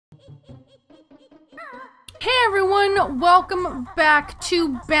Hey everyone, welcome back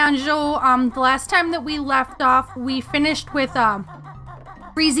to Banjo. The last time that we left off, we finished with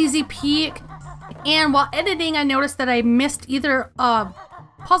Freezeezy Peak, and while editing, I noticed that I missed either a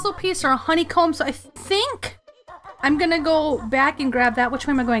puzzle piece or a honeycomb, so I think I'm gonna go back and grab that. Which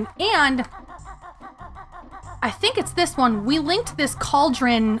way am I going? And I think it's this one. We linked this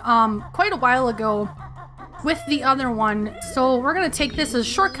cauldron quite a while ago with the other one, so we're gonna take this as a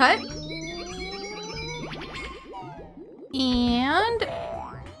shortcut. And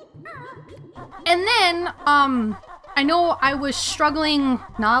then, I know I was struggling.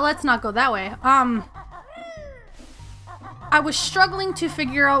 Nah, let's not go that way. I was struggling to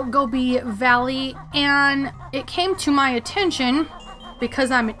figure out Gobi Valley, and it came to my attention,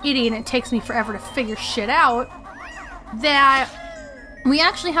 because I'm an idiot and it takes me forever to figure shit out, that we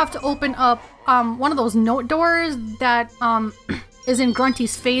actually have to open up one of those note doors that is in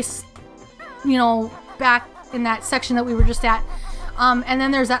Grunty's face, you know, back in that section that we were just at. And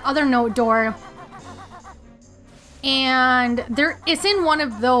then there's that other note door, and it's in one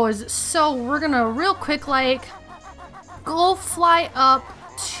of those. So we're gonna real quick like go fly up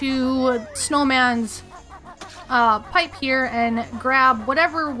to Snowman's pipe here and grab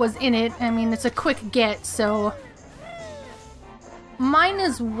whatever was in it. I mean, it's a quick get, so mine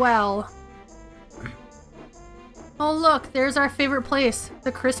as well. Oh look, there's our favorite place,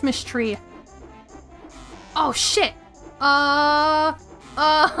 the Christmas tree. Oh shit!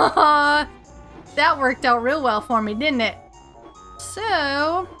 That worked out real well for me, didn't it?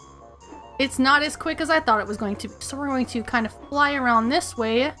 So, it's not as quick as I thought it was going to be. So we're going to kind of fly around this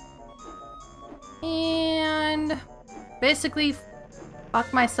way and basically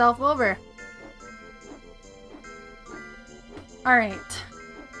fuck myself over. Alright.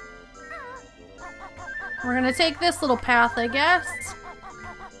 We're gonna take this little path, I guess.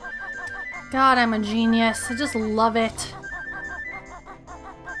 God, I'm a genius. I just love it.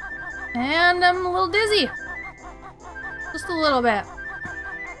 And I'm a little dizzy. Just a little bit.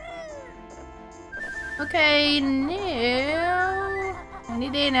 Okay, now... Any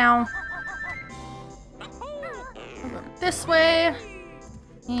day now. We'll go this way.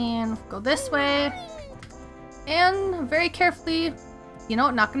 And go this way. And very carefully... You know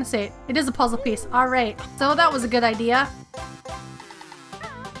what? Not gonna say it. It is a puzzle piece. Alright. So that was a good idea.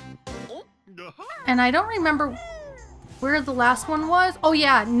 And I don't remember where the last one was. Oh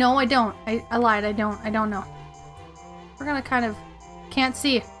yeah, no I don't. I lied, I don't know. We're gonna kind of, can't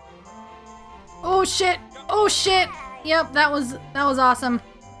see. Oh shit, oh shit. Yep, that was awesome.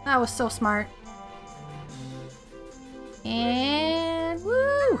 That was so smart. And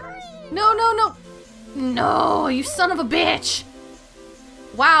woo! No, no, no! No, you son of a bitch!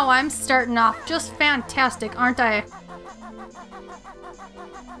 Wow, I'm starting off just fantastic, aren't I?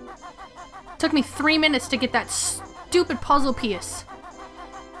 Took me 3 minutes to get that stupid puzzle piece.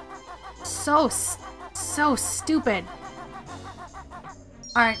 So stupid.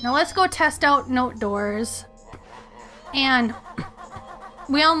 Alright, now let's go test out note doors. And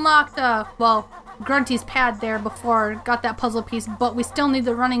we unlocked, well, Grunty's pad there before got that puzzle piece, but we still need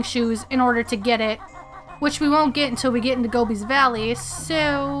the running shoes in order to get it, which we won't get until we get into Gobi's Valley.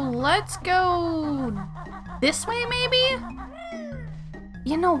 So let's go this way, maybe?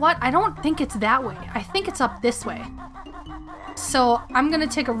 You know what? I don't think it's that way. I think it's up this way. So I'm gonna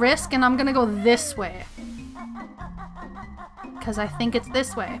take a risk and I'm gonna go this way. Because I think it's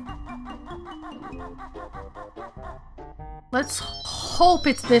this way. Let's hope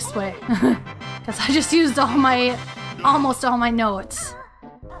it's this way. Because I just used almost all my notes.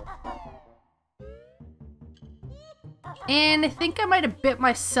 And I think I might have bit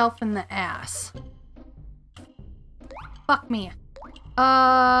myself in the ass. Fuck me.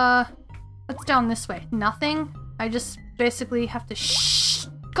 What's down this way? Nothing? I just basically have to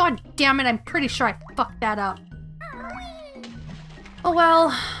God damn it, I'm pretty sure I fucked that up. Oh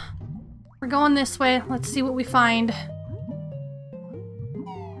well. We're going this way. Let's see what we find.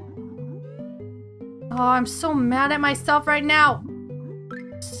 Oh, I'm so mad at myself right now.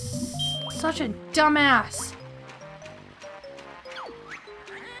 Such a dumbass.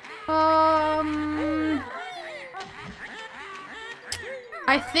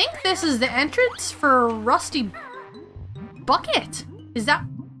 I think this is the entrance for Rusty Bucket. Is that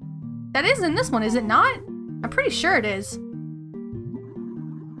is in this one, is it not? I'm pretty sure it is.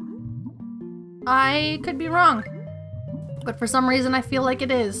 I could be wrong, but for some reason I feel like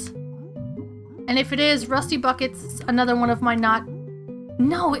it is. And if it is, Rusty Bucket's another one of my not...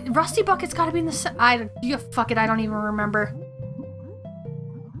 No, Rusty Bucket's gotta be in the... Fuck it, I don't even remember.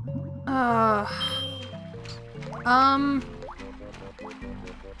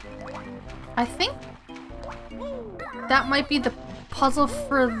 I think that might be the puzzle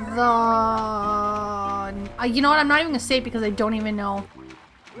for the... you know what? I'm not even gonna say it because I don't even know.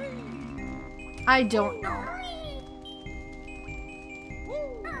 I don't know.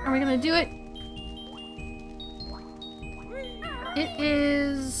 Are we gonna do it? It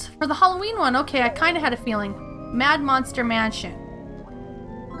is for the Halloween one. Okay, I kind of had a feeling. Mad Monster Mansion.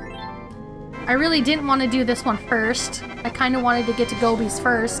 I really didn't want to do this one first. I kind of wanted to get to Gobi's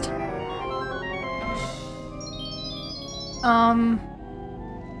first.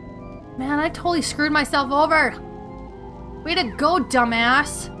 Man, I totally screwed myself over. Way to go,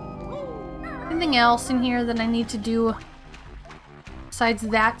 dumbass. Anything else in here that I need to do besides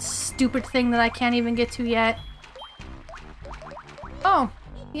that stupid thing that I can't even get to yet? Oh,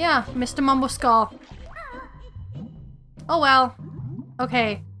 yeah, Mr. Mumbo Skull. Oh well.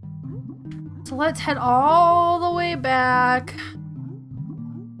 Okay. So let's head all the way back.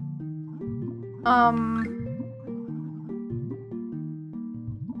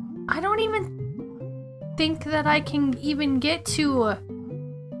 I don't even think that I can even get to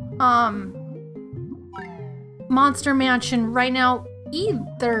Monster Mansion right now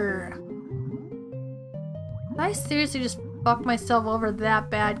either. Did I seriously just fuck myself over that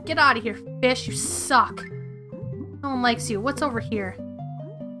bad? Get out of here, fish, you suck. No one likes you. What's over here?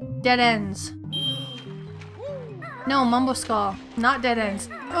 Dead ends. No, Mumbo Skull. Not dead ends.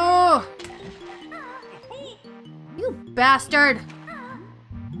 Oh! You bastard!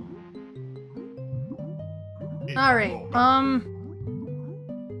 Alright,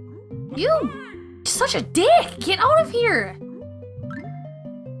 you! Such a dick! Get out of here!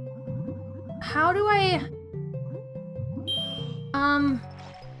 How do I...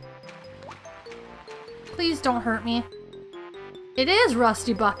 Please don't hurt me. It is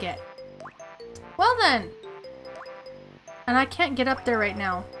Rusty Bucket. Well then. And I can't get up there right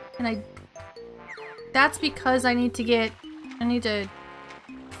now. And that's because I need to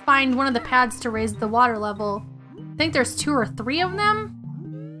find one of the pads to raise the water level. I think there's 2 or 3 of them.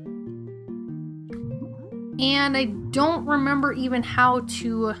 And I don't remember even how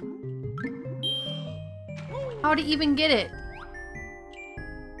to even get it.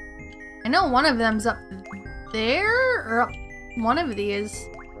 I know one of them's up there, or up one of these.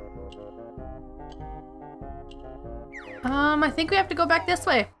 I think we have to go back this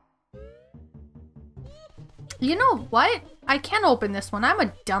way. You know what? I can open this one. I'm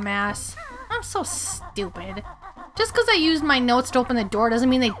a dumbass. I'm so stupid. Just because I used my notes to open the door doesn't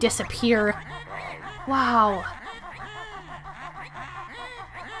mean they disappear. Wow.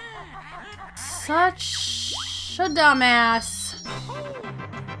 Such a dumbass.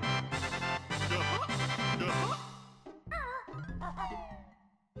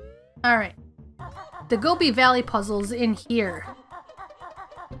 Alright. The Gobi Valley puzzle's in here.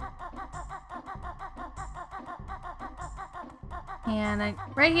 And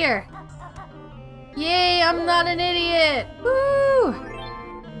right here. Yay, I'm not an idiot! Woo!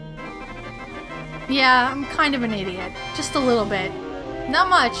 Yeah, I'm kind of an idiot. Just a little bit. Not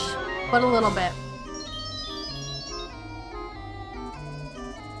much, but a little bit.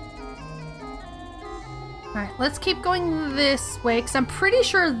 Alright, let's keep going this way, because I'm pretty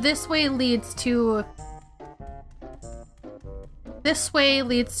sure this way leads to...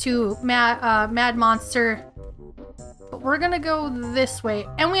 Mad Monster. But we're gonna go this way.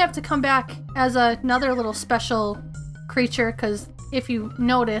 And we have to come back as another little special creature, because if you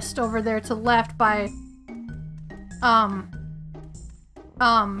noticed over there to the left by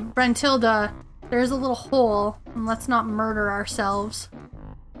Brentilda, there's a little hole, and let's not murder ourselves.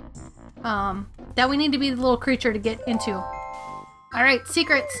 That we need to be the little creature to get into. Alright,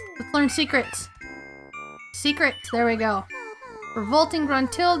 secrets. Let's learn secrets. Secrets, there we go. Revolting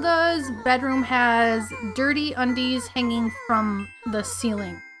Gruntilda's bedroom has dirty undies hanging from the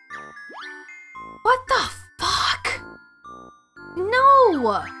ceiling. What the fuck?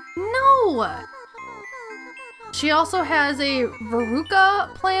 No! No! She also has a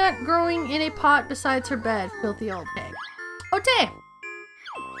Veruca plant growing in a pot besides her bed. Filthy old pig. Okay.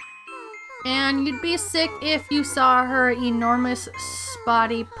 And you'd be sick if you saw her enormous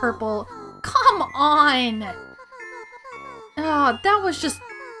spotty purple. Come on! Oh, that was just...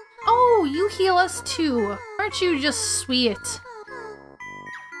 Oh, you heal us too. Aren't you just sweet?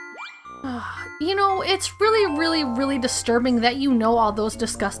 You know, it's really disturbing that you know all those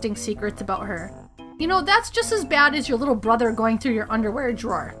disgusting secrets about her. You know, that's just as bad as your little brother going through your underwear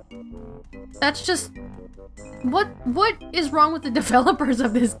drawer. That's just... What is wrong with the developers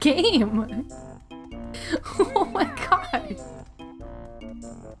of this game? Oh my god.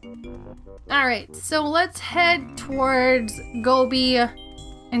 Alright, so let's head towards Gobi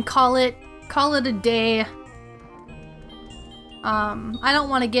and call it a day. I don't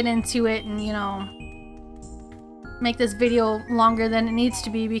want to get into it and, you know, make this video longer than it needs to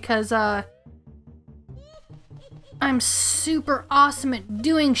be because, I'm super awesome at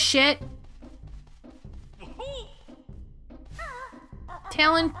doing shit.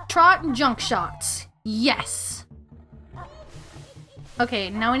 Talon, trot, and junk shots. Yes. Okay,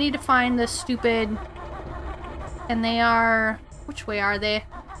 now we need to find the stupid... And they are... Which way are they?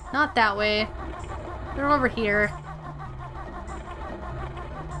 Not that way. They're over here.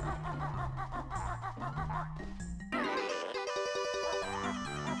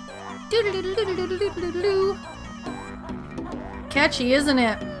 Doo-doo-doo-doo-doo-doo-doo-doo-doo. Catchy, isn't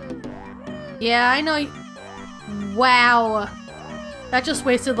it? Yeah, I know. Wow. That just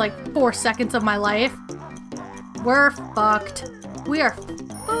wasted like 4 seconds of my life. We're fucked. We are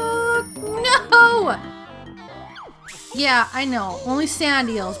fucked. No! Yeah, I know. Only sand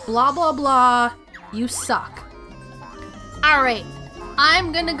eels. Blah, blah, blah. You suck. Alright.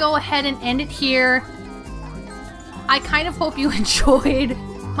 I'm gonna go ahead and end it here. I kind of hope you enjoyed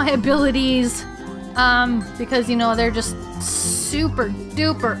my abilities. Because, you know, they're just super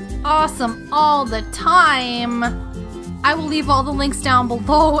duper awesome all the time. I will leave all the links down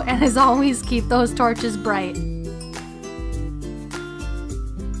below, and as always, keep those torches bright.